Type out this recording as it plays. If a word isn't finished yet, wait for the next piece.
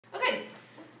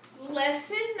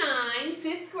Lesson 9,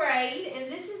 5th grade,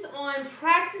 and this is on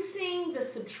practicing the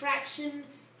subtraction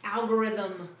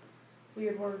algorithm.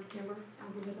 Weird word, remember?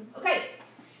 Algorithm. Okay,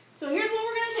 so here's what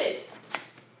we're going to do.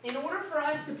 In order for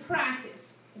us to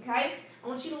practice, okay, I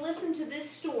want you to listen to this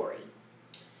story.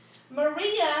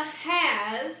 Maria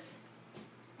has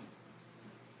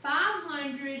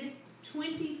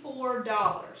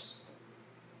 $524.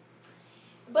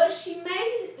 But she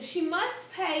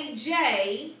must pay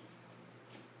Jay,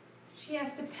 she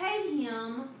has to pay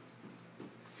him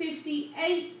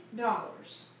 $58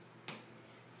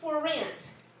 for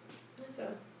rent. That's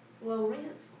a low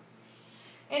rent.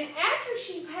 And after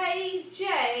she pays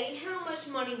Jay, how much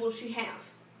money will she have?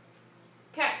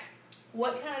 Okay,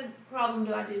 what kind of problem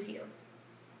do I do here?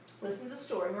 Listen to the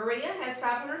story. Maria has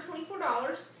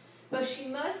 $524, but she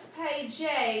must pay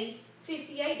Jay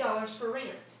 $58 for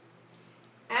rent.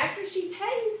 After she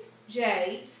pays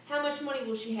Jay, how much money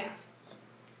will she have?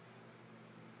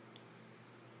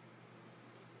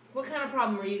 What kind of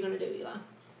problem are you going to do, Eli?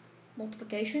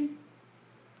 Multiplication.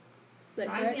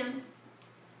 Try again.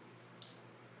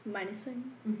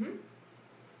 Minusing.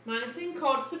 Minusing,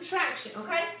 called subtraction,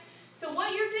 okay? So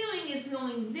what you're doing is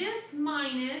going this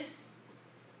minus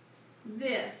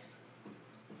this.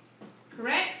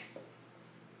 Correct?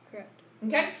 Correct.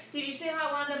 Okay? Did you see how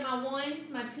I lined up my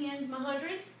ones, my tens, my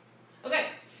hundreds? Okay.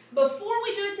 Before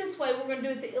we do it this way, we're going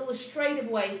to do it the illustrative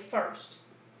way first.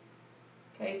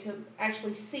 Okay, to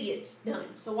actually see it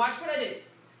done. So watch what I do.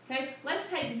 Okay, let's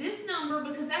take this number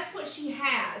because that's what she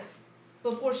has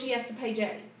before she has to pay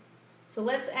Jay. So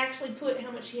let's actually put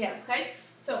how much she has, okay?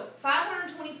 So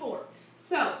 524.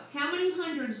 So how many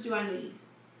hundreds do I need?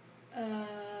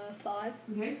 5.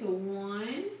 Okay, so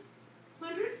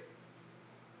 100,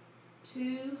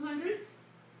 2 hundreds,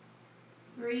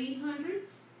 3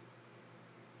 hundreds,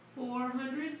 4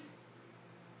 hundreds,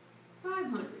 5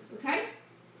 hundreds, okay?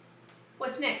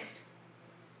 What's next?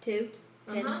 2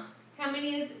 tens. How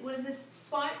many, what is this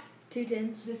spot? 2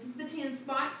 tens. This is the 10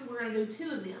 spot, so we're going to do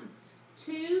 2 of them.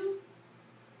 2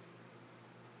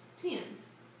 tens.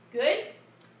 Good?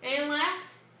 And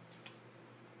last?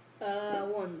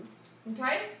 Ones.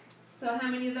 Okay? So how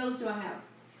many of those do I have?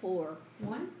 4.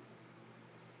 1,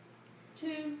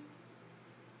 2,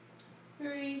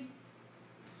 3.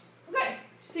 Okay.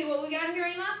 See what we got here,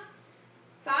 Eli?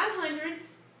 5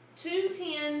 hundreds, 2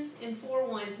 tens, and 4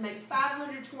 ones makes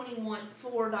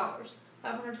 $524.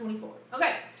 $524.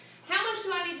 Okay. How much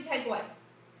do I need to take away?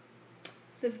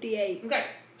 58. Okay.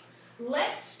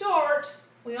 Let's start.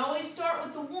 We always start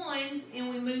with the ones and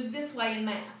we move this way in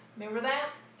math. Remember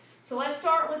that? So let's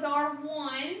start with our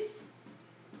ones,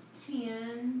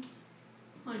 tens,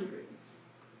 hundreds.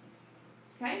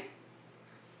 Okay?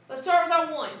 Let's start with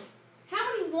our ones.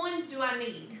 How many ones do I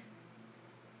need?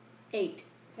 8.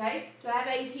 Okay? Do I have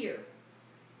 8 here?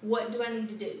 What do I need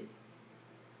to do?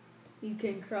 You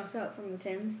can cross out from the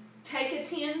tens. Take a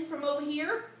 10 from over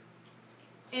here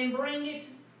and bring it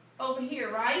over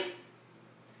here, right?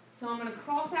 So I'm going to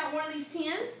cross out one of these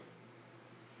 10s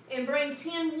and bring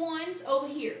 10 ones over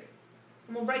here.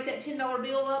 I'm going to break that $10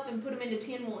 bill up and put them into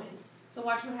 10 ones. So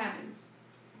watch what happens.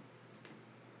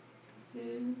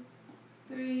 2,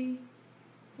 3,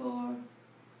 4,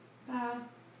 5,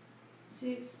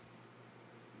 6,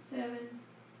 7,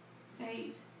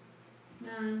 8,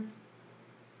 9,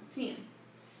 10.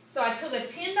 So I took a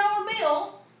 $10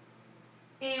 bill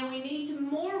and we needed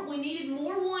more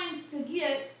ones to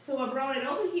get, so I brought it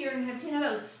over here and have 10 of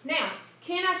those. Now,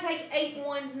 can I take 8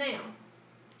 ones now?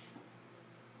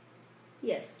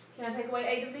 Yes. Can I take away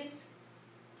 8 of these?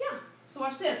 Yeah. So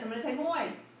watch this. I'm going to take them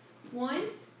away. 1,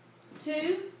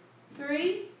 2,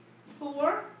 3,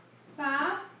 4,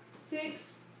 5,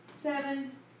 6,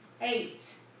 7,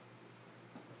 8.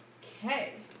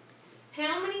 Okay.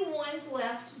 How many ones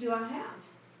left do I have?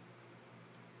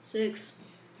 6.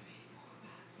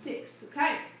 6.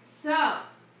 Okay. So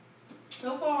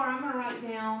far I'm going to write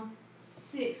down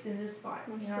 6 in this spot.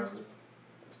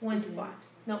 One spot.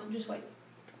 No, just wait.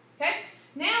 Okay.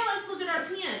 Now let's look at our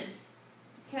tens.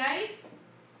 Okay.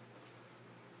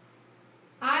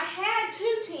 I had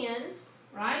 2 tens,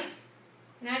 right?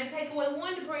 And I had to take away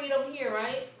 1 to bring it over here,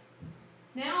 right?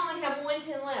 Now I only have 1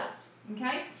 10 left.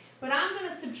 Okay. But I'm going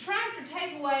to subtract or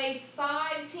take away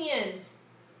 5 tens.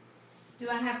 Do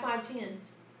I have 5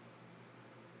 tens?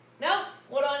 Nope.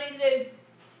 What do I need to do?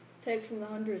 Take from the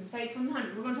hundreds. Take from the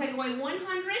 100. We're going to take away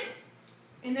 100.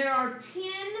 And there are 10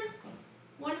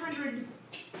 $100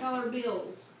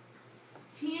 bills.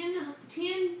 10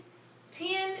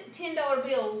 $10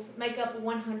 bills make up a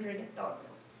 $100 bill.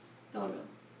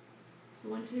 So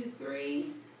 1, 2,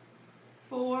 3,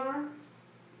 4,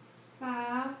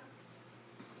 5,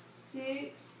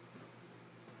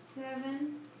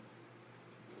 7,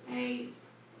 8,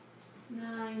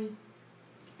 9,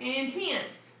 and 10.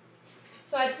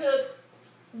 So I took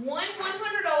one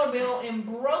 $100 bill and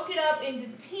broke it up into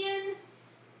 10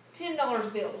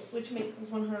 $10 bills, which makes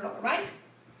 $100, right?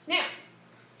 Now,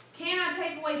 can I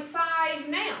take away 5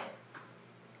 now?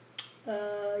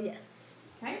 Yes.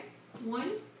 Okay.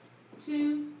 1,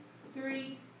 2,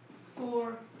 3,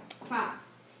 4, 5.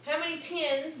 How many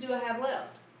 10s do I have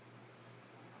left?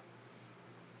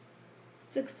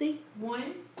 60.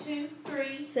 1, 2,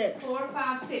 3, 6. 4,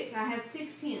 5, 6. I have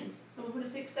 6 10s, so we'll put a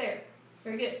 6 there.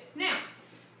 Very good. Now,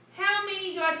 how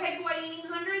many do I take away any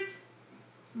hundreds?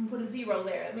 I'm going to put a 0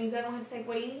 there. That means I don't have to take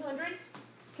away any hundreds.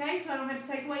 Okay, so I don't have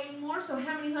to take away any more. So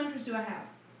how many hundreds do I have?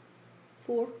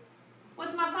 4.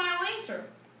 What's my final answer?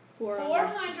 4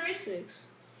 hundreds,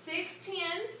 6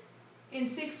 10s, and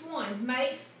 6 1s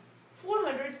makes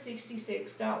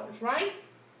 $466, right?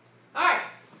 All right,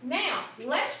 now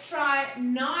let's try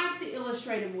not the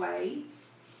illustrative way,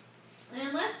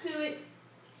 and let's do it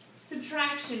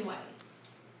subtraction way.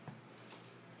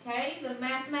 Okay, the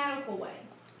mathematical way.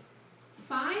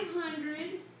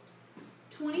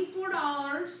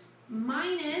 $524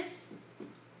 minus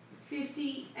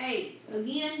 58.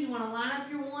 Again, you want to line up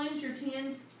your ones, your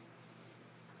 10s,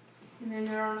 and then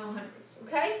there are no hundreds,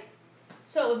 okay?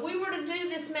 So if we were to do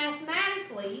this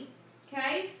mathematically,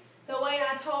 okay, the way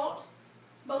I taught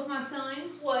both my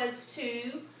sons was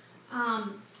to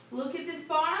look at this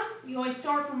bottom. You always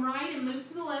start from right and move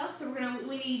to the left. So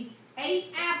we need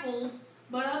 8 apples,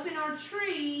 but up in our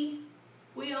tree,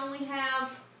 we only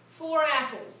have 4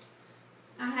 apples.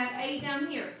 I have 8 down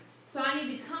here. So I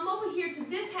need to come over here to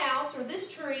this house or this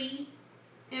tree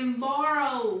and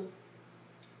borrow.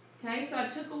 Okay, so I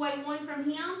took away 1 from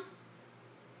him,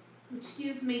 which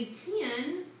gives me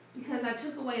 10 because I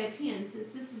took away a 10 since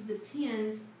this is the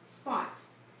 10s spot.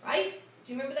 Right?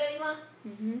 Do you remember that, Eli?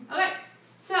 Mm-hmm. Okay,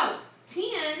 so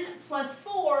 10 plus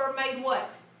 4 made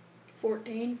what?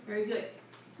 14. Very good.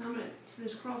 So I'm going to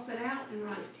just cross that out and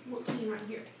write 14 right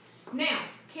here. Now,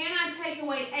 can I take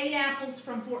away 8 apples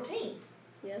from 14?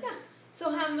 Yes. Yeah. So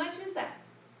how much is that?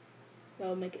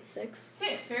 That'll make it 6.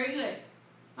 6. Very good.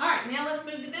 All right, now let's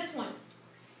move to this one.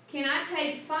 Can I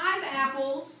take 5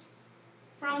 apples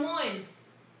from 1?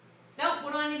 Nope.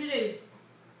 What do I need to do?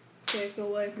 Take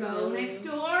away from Go next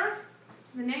door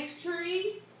to the next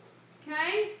tree.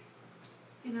 Okay?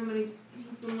 And I'm going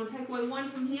to take away 1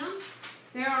 from him.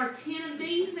 There are 10 of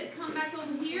these that come back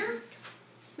over here.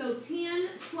 So 10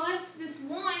 plus this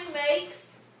 1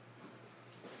 makes,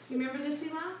 you remember this,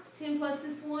 Eli? 10 plus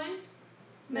this 1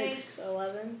 makes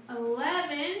 11.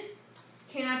 11.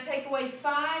 Can I take away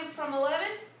 5 from 11?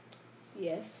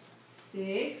 Yes.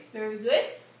 6. Very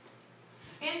good.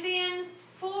 And then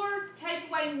 4, take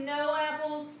away no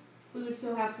apples, we would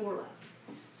still have 4 left.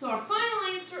 So our final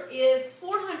answer is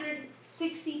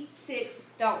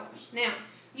 $466. Now,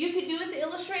 you could do it the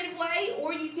illustrative way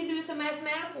or you could do it the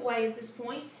mathematical way at this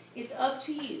point. It's up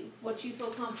to you what you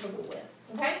feel comfortable with.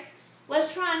 Okay?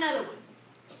 Let's try another one.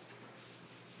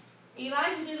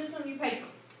 Eli, you do this on your paper.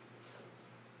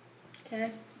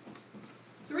 Okay.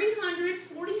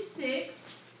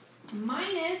 346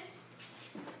 minus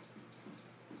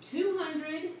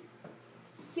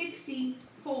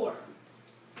 264.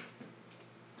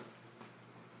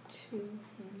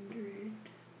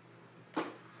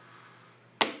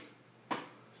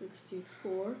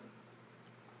 264.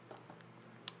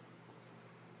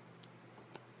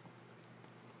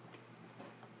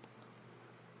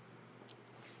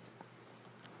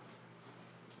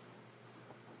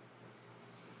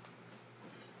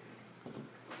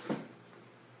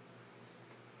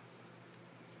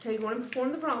 Okay, you want to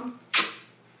perform the problem.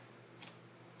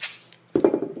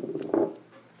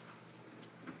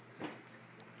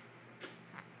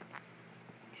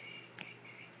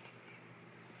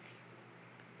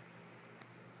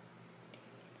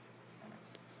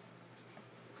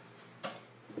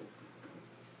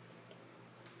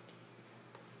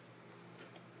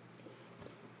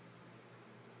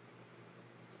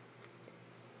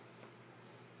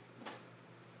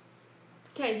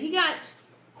 Okay, he got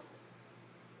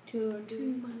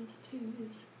 2 minus 2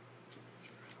 is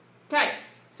 0. Okay,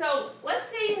 so let's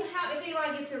see if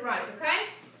Eli gets it right, okay?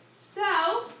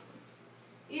 So,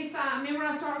 if I remember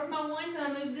I start with my 1s and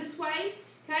I move this way,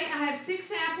 okay? I have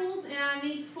 6 apples and I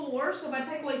need 4, so if I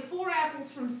take away 4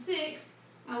 apples from 6,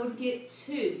 I would get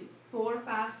 2. 4,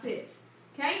 5, 6,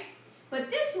 okay? But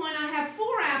this one, I have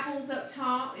 4 apples up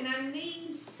top and I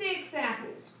need 6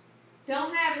 apples.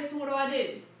 Don't have it, so what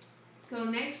do? Go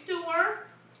next door.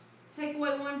 Take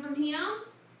away 1 from him.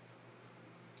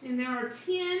 And there are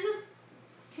 10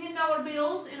 $10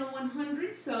 bills and a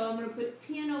 100, so I'm going to put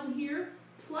 10 over here,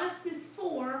 plus this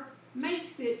 4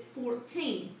 makes it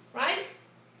 14, right?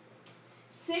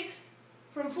 6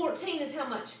 from 14 is how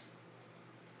much?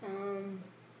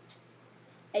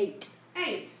 8.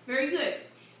 8. Very good.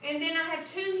 And then I have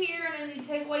 2 here, and I need to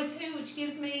take away 2, which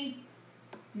gives me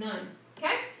none.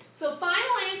 Okay? So final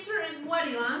answer is what,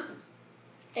 Eli?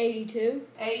 82.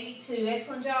 82.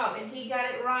 Excellent job. And he got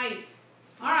it right.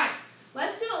 All right.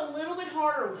 Let's do a little bit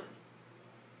harder one.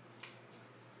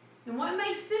 And what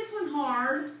makes this one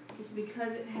hard is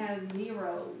because it has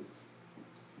zeros.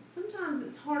 Sometimes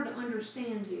it's hard to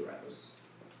understand zeros.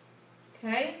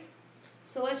 Okay?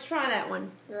 So let's try that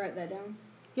one. Write that down.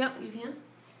 Yep, you can.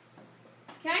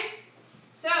 Okay?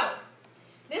 So,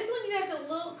 this one you have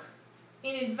to look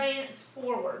in advance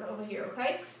forward over here,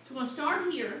 okay? So we're going to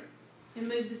start here and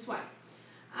move this way.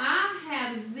 I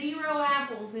have 0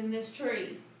 apples in this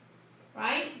tree,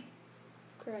 right?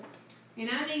 Correct. And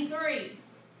I need 3.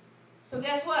 So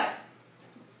guess what?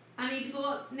 I need to go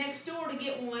up next door to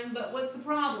get one, but what's the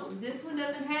problem? This one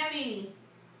doesn't have any.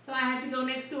 So I have to go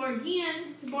next door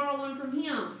again to borrow one from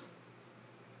him.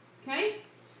 Okay?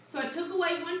 So I took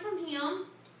away 1 from him,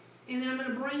 and then I'm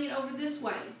going to bring it over this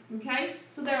way. Okay?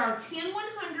 So there are 10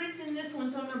 100s in this one,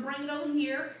 so I'm going to bring it over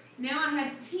here. Now I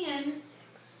have 10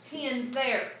 10s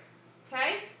there.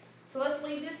 Okay? So let's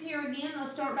leave this here again.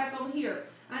 Let's start back over here.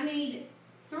 I need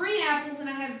 3 apples and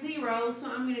I have 0,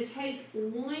 so I'm going to take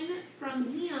 1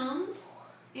 from him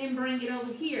and bring it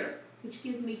over here, which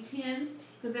gives me 10,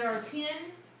 because there are 10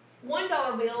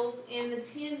 $1 bills in the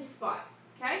 10 spot.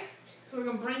 Okay? So we're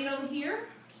going to bring it over here.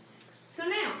 So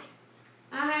now,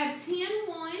 I have 10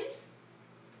 1s,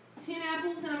 10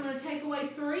 apples, and I'm going to take away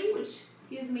 3, which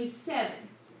gives me 7.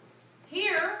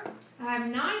 Here, I have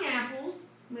 9 apples.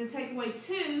 I'm going to take away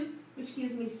 2, which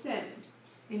gives me 7.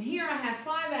 And here I have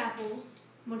 5 apples.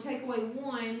 I'm going to take away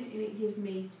 1, and it gives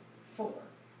me 4.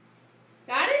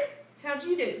 Got it? How'd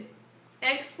you do?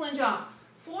 Excellent job.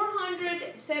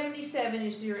 477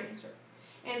 is your answer.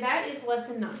 And that is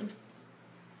lesson 9.